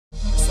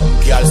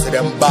girls say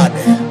them bad,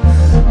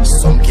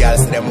 some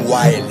girls say them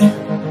wild.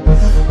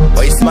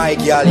 But it's my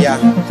girl, yeah.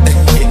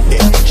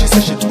 She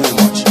says she too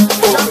much.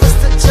 Too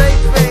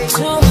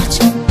much.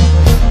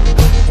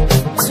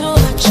 Too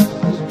much.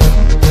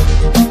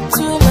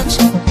 Too much.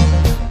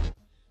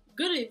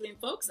 Good evening,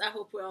 folks. I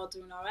hope we're all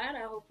doing all right.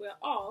 I hope we're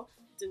all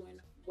doing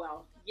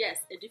well. Yes,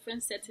 a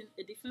different setting,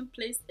 a different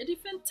place, a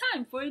different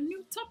time for a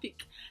new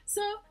topic.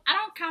 So I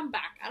don't come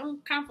back. I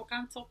don't come for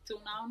can't talk to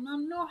now. I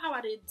know how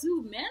I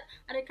do, man.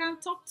 And I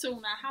can't talk to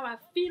now how I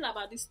feel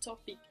about this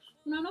topic.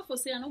 Now, not for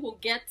say I know we'll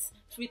get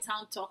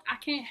Freetown Talk. I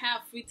can't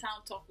have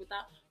Freetown Talk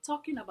without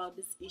talking about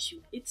this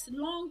issue. It's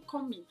long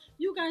coming.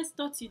 You guys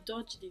thought you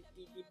dodged the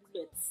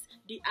bullets,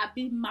 the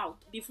Abbey mouth,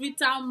 the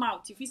Freetown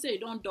mouth. If you say you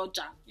don't dodge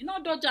them, you know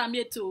dodge them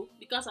here too,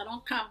 because I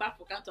don't come back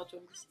for can't talk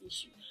on this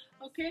issue.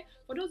 Okay,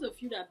 for those of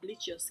you that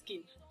bleach your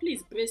skin,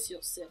 please brace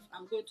yourself.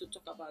 I'm going to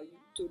talk about you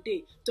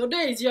today.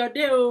 Today is your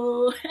day,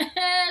 oh.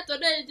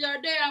 Today is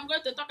your day. I'm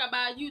going to talk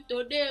about you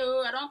today,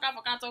 oh. I don't come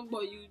for can't talk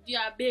about you.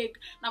 Dear big.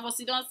 Now for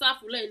sit down,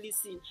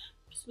 listen.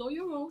 Slow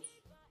your rolls.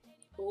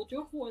 Hold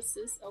your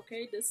horses.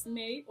 Okay, this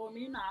may or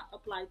may not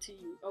apply to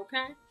you.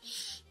 Okay.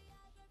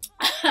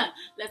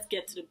 Let's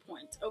get to the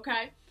point.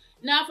 Okay.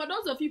 Now, for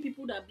those of you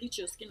people that bleach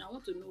your skin, I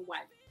want to know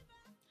why.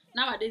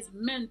 Nowadays,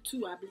 men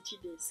too are bleaching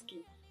their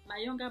skin. My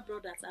younger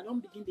brothers, I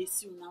don't begin to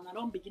see now. I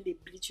don't begin to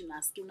bleach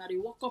your skin. Now they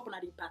walk up on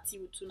the party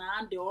with you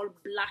and they all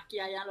black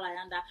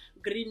yanda,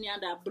 green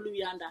yanda, blue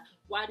yanda.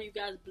 Why do you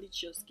guys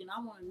bleach your skin? I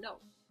want to know.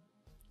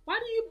 Why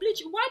do you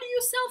bleach? Why do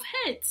you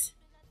self-hate?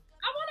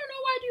 I want to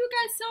know, why do you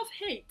guys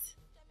self-hate?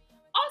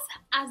 Us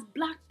as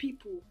black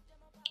people,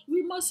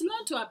 we must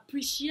learn to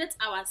appreciate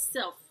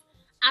ourselves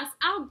as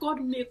how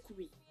God make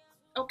we.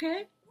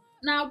 Okay?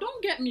 Now,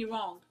 don't get me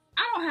wrong.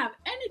 I don't have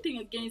anything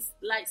against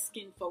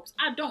light-skinned folks.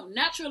 I don't.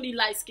 Naturally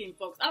light-skinned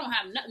folks. I don't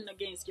have nothing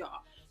against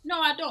y'all. No,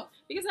 I don't.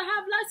 Because I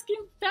have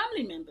light-skinned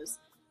family members.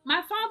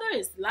 My father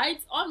is light.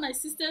 All my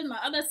sisters, my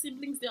other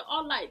siblings, they're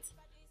all light.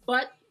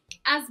 But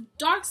as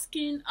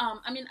dark-skinned,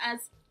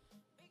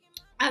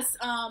 as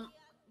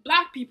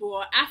black people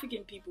or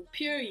African people,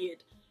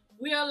 period,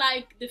 we are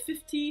like the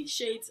 50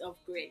 shades of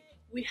gray.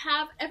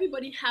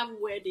 Everybody have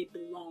where they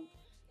belong.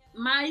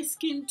 My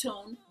skin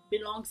tone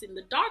belongs in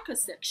the darker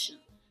section.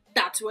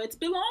 That's where it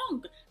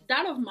belongs.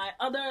 That of my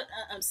other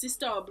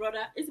sister or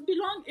brother, it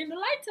belongs in the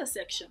lighter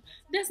section.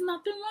 There's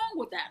nothing wrong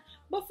with that.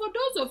 But for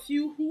those of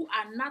you who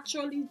are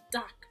naturally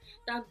dark,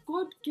 that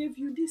God gave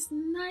you this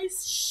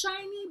nice,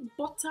 shiny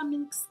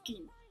buttermilk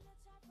skin,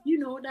 you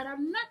know, that are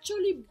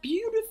naturally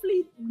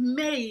beautifully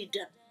made.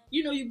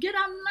 You know, you get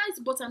a nice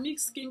buttermilk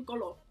skin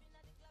color.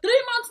 3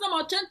 months no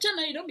more,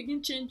 and you don't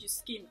begin change your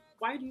skin.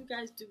 Why do you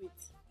guys do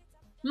it?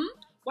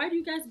 Why do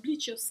you guys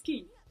bleach your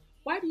skin?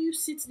 Why do you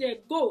sit there,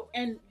 go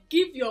and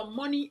give your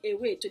money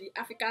away to the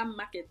African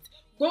market?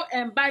 Go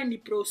and buy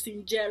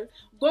Niprosin gel.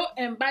 Go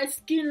and buy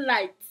Skin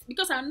Light.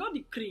 Because I know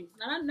the cream.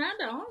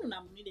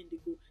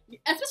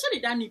 Especially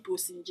that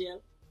Niprosin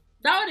gel.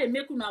 That way they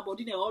make una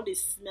body all they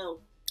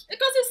smell.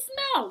 Because it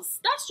smells.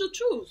 That's the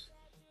truth.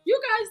 You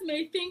guys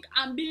may think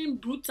I'm being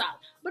brutal,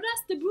 but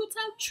that's the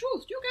brutal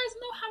truth. You guys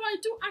know how I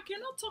do. I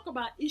cannot talk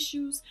about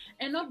issues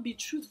and not be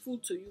truthful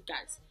to you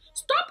guys.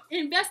 Stop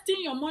investing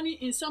your money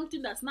in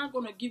something that's not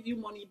going to give you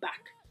money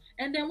back.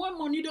 And then when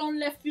money don't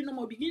left you no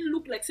more, begin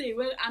look like say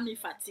well army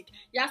fatigue.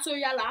 Ya so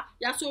yellow,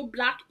 ya so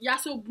black, ya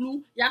so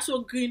blue, ya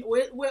so green,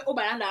 where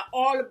obayanda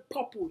all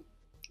purple,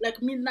 like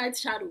midnight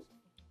shadow.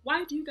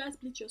 Why do you guys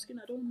bleach your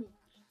skin? I don't know.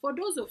 For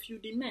those of you,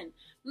 the men,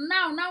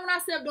 now when I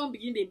say don't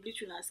begin to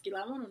bleach your skin,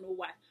 I want to know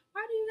why.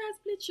 Why do you guys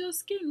bleach your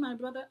skin, my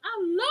brother?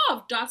 I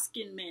love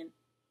dark-skinned men.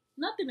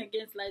 Nothing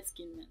against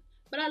light-skinned men,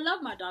 but I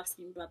love my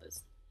dark-skinned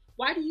brothers.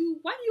 Why do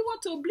you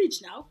want to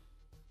bleach now?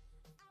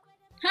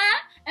 Huh?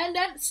 And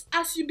then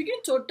as you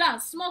begin to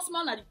dance, small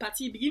at the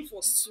party, you begin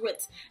for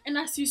sweat. And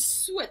as you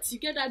sweat, you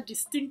get that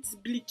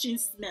distinct bleaching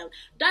smell.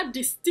 That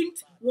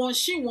distinct one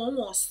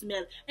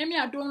smell. And me,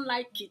 I don't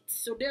like it.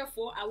 So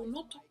therefore, I will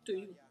not talk to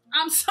you.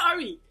 I'm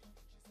sorry.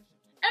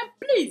 And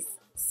please,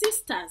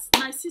 sisters,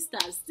 my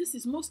sisters, this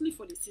is mostly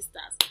for the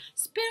sisters.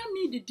 Spare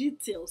me the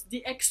details,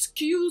 the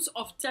excuse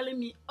of telling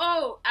me,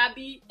 oh,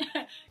 Abby,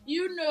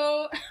 you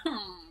know,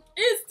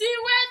 it's the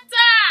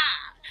weather.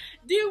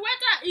 The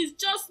weather is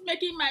just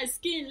making my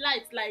skin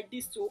light like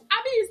this. So,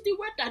 Abby, it's the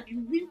weather, the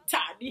winter,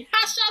 the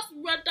harshest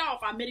weather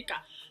of America.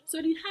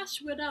 So, the harsh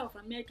weather of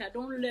America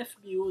don't left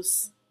me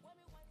us.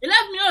 It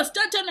left me us,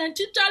 and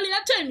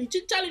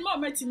chichali,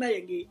 more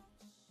again.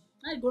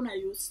 I go na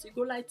use, it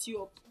go light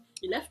you up.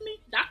 He left me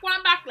that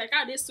one back like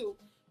how they so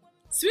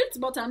sweet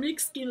buttermilk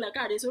skin like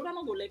how they so I'm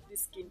not gonna like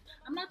this skin.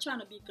 I'm not trying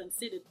to be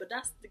conceited, but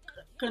that's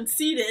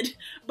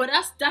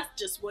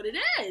just what it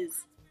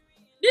is.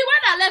 The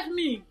one that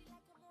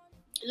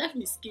left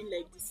me skin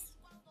like this.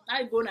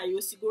 I go na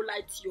use, it go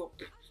light you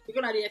up. You're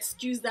gonna the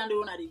excuse down the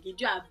one that they give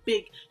you a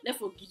big. Let's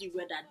forget the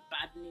wear that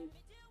bad name.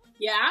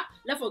 Yeah,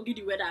 let's forget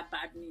the wear that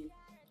bad name.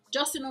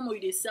 Just no more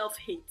with the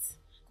self-hate.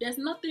 There's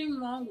nothing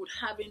wrong with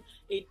having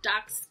a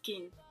dark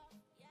skin.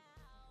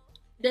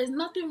 There's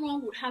nothing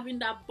wrong with having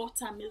that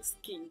buttermilk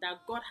skin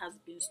that God has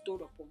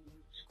bestowed upon you.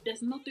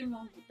 There's nothing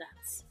wrong with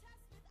that.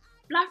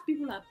 Black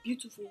people are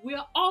beautiful. We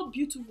are all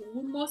beautiful.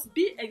 We must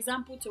be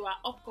example to our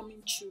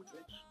upcoming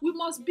children. We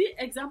must be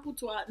example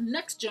to our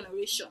next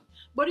generation.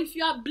 But if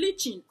you are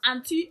bleaching,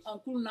 auntie,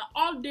 uncle, na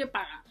all day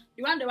para,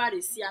 the one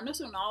they see, I know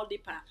so na all day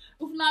para.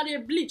 If now they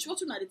bleach,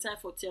 what you na the time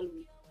for tell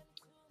me?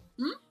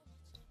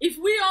 If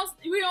we all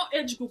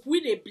age group, we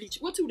they bleach,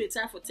 what will they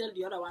time for tell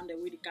the other one that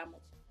way they come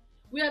up?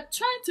 We are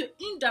trying to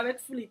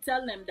indirectly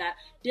tell them that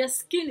their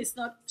skin is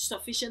not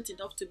sufficient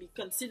enough to be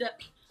considered,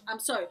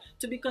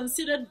 to be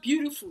considered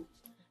beautiful.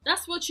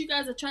 That's what you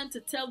guys are trying to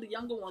tell the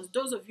younger ones,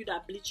 those of you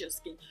that bleach your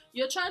skin.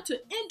 You're trying to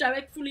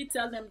indirectly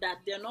tell them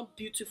that they're not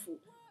beautiful.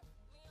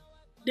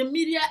 The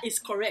media is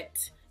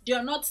correct.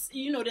 They're not,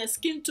 their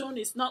skin tone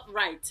is not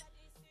right.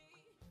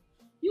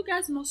 You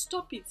guys must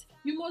stop it.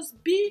 You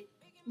must be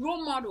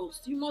role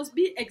models. You must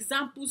be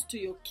examples to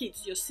your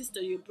kids, your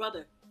sister, your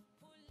brother.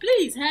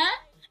 Please, huh?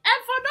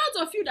 And for those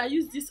of you that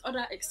use this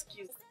other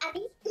excuse.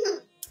 Abby,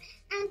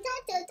 I'm trying to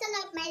turn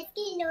up my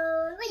skin,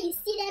 when you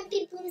see them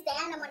pimples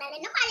there, no matter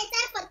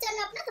time for turn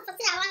up, not for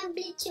say I want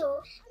bleach,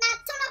 now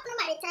turn up, no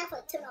matter time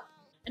for turn up.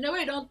 And the way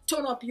you don't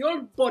turn up, your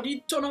whole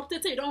body turn up,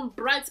 you don't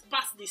bright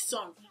past the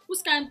sun.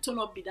 Whose kind of turn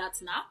up be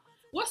that now?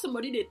 When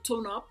somebody they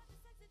turn up,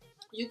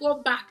 you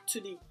go back to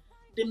the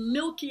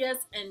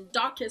milkiest and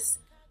darkest,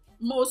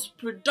 most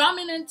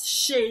predominant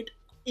shade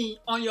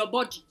on your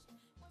body.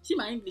 See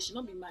my English, it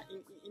not be my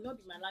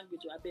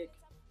language, I beg.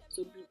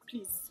 So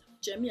please,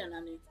 Jamie and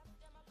Nane.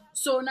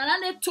 So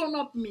Nane turn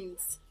up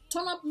means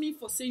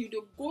for say you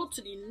don't go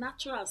to the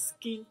natural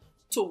skin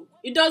tone.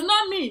 It does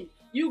not mean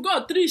you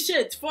go 3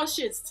 shades, 4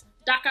 shades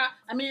darker,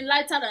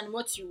 lighter than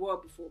what you were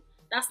before.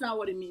 That's not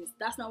what it means.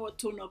 That's not what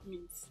tone up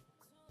means.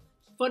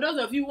 For those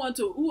of you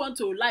who want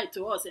to lie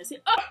to us and say,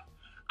 oh,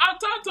 I'm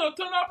trying to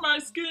turn up my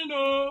skin,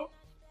 oh.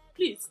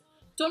 Please,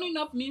 toning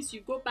up means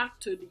you go back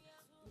to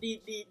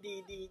the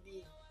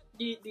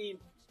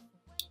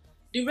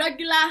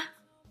regular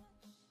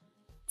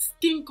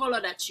skin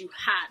color that you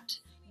had,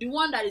 the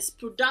one that is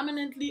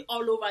predominantly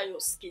all over your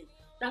skin.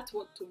 That's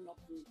what tone up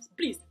means.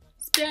 Please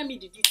spare me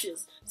the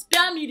details.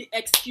 Spare me the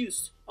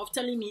excuse of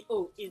telling me,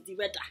 oh, it's the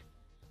weather.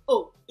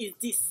 Oh, it's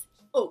this.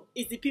 Oh,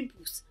 it's the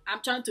pimples.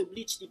 I'm trying to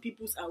bleach the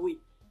pimples away.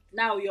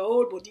 Now your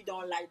whole body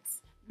don't light,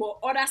 but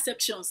other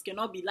sections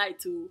cannot be light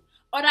too.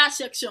 Other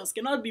sections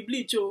cannot be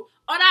bleach. Oh,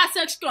 other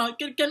sections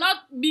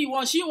cannot be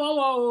one she one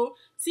oh.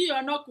 See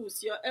your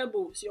knuckles, your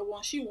elbows, your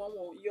one she one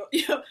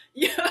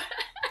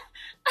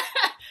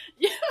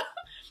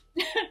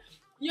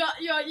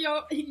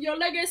your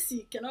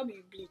legacy cannot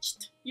be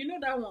bleached. You know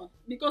that one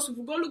because if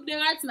you go look there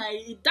right now,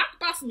 it dark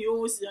past me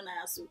almost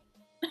on so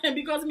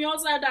because me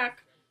also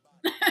dark.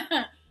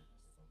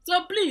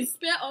 So please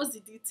spare us the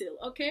detail,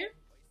 okay?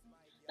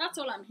 That's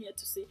all I'm here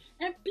to say.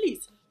 And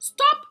please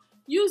stop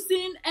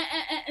using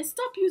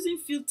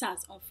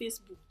filters on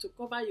Facebook to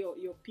cover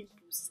your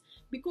pimples.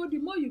 Because the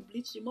more you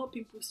bleach, the more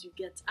pimples you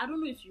get. I don't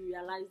know if you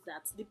realize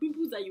that. The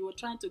pimples that you were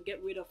trying to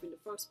get rid of in the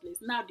first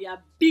place, now they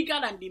are bigger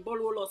than the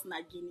Bololos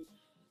Nagini.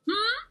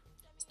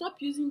 Stop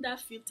using that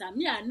filter.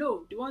 Me, I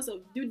know. Those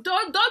of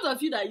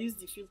you that use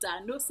the filter,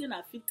 I know saying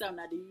a filter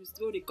that they use.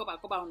 So they cover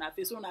on their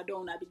face, when I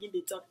don't begin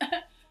to talk.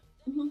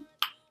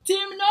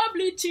 Team no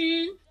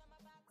bleaching.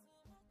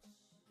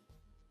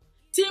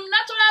 Team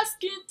natural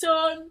skin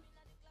tone.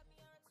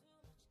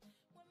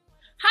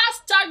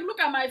 Hashtag look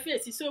at my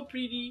face, it's so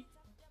pretty.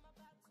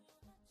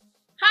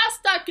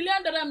 Hashtag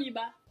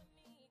Kliandaramiba.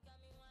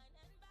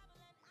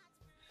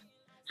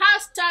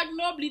 Hashtag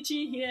no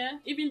bleaching here,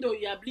 even though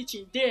you are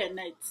bleaching day and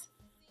night.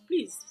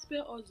 Please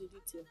spare all the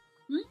detail.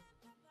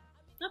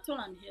 That's all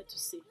I'm here to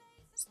say.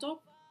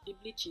 Stop the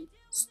bleaching.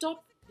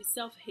 Stop the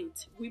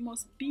self-hate. We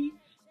must be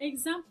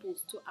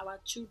examples to our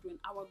children,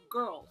 our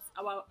girls,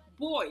 our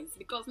boys,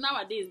 because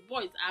nowadays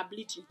boys are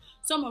bleaching.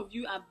 Some of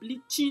you are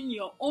bleaching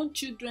your own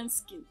children's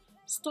skin.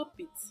 Stop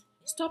it.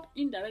 Stop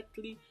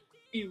indirectly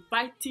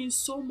inviting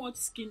so much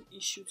skin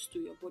issues to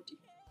your body.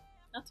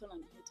 That's all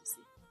I'm here to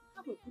say.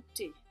 Have a good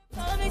day.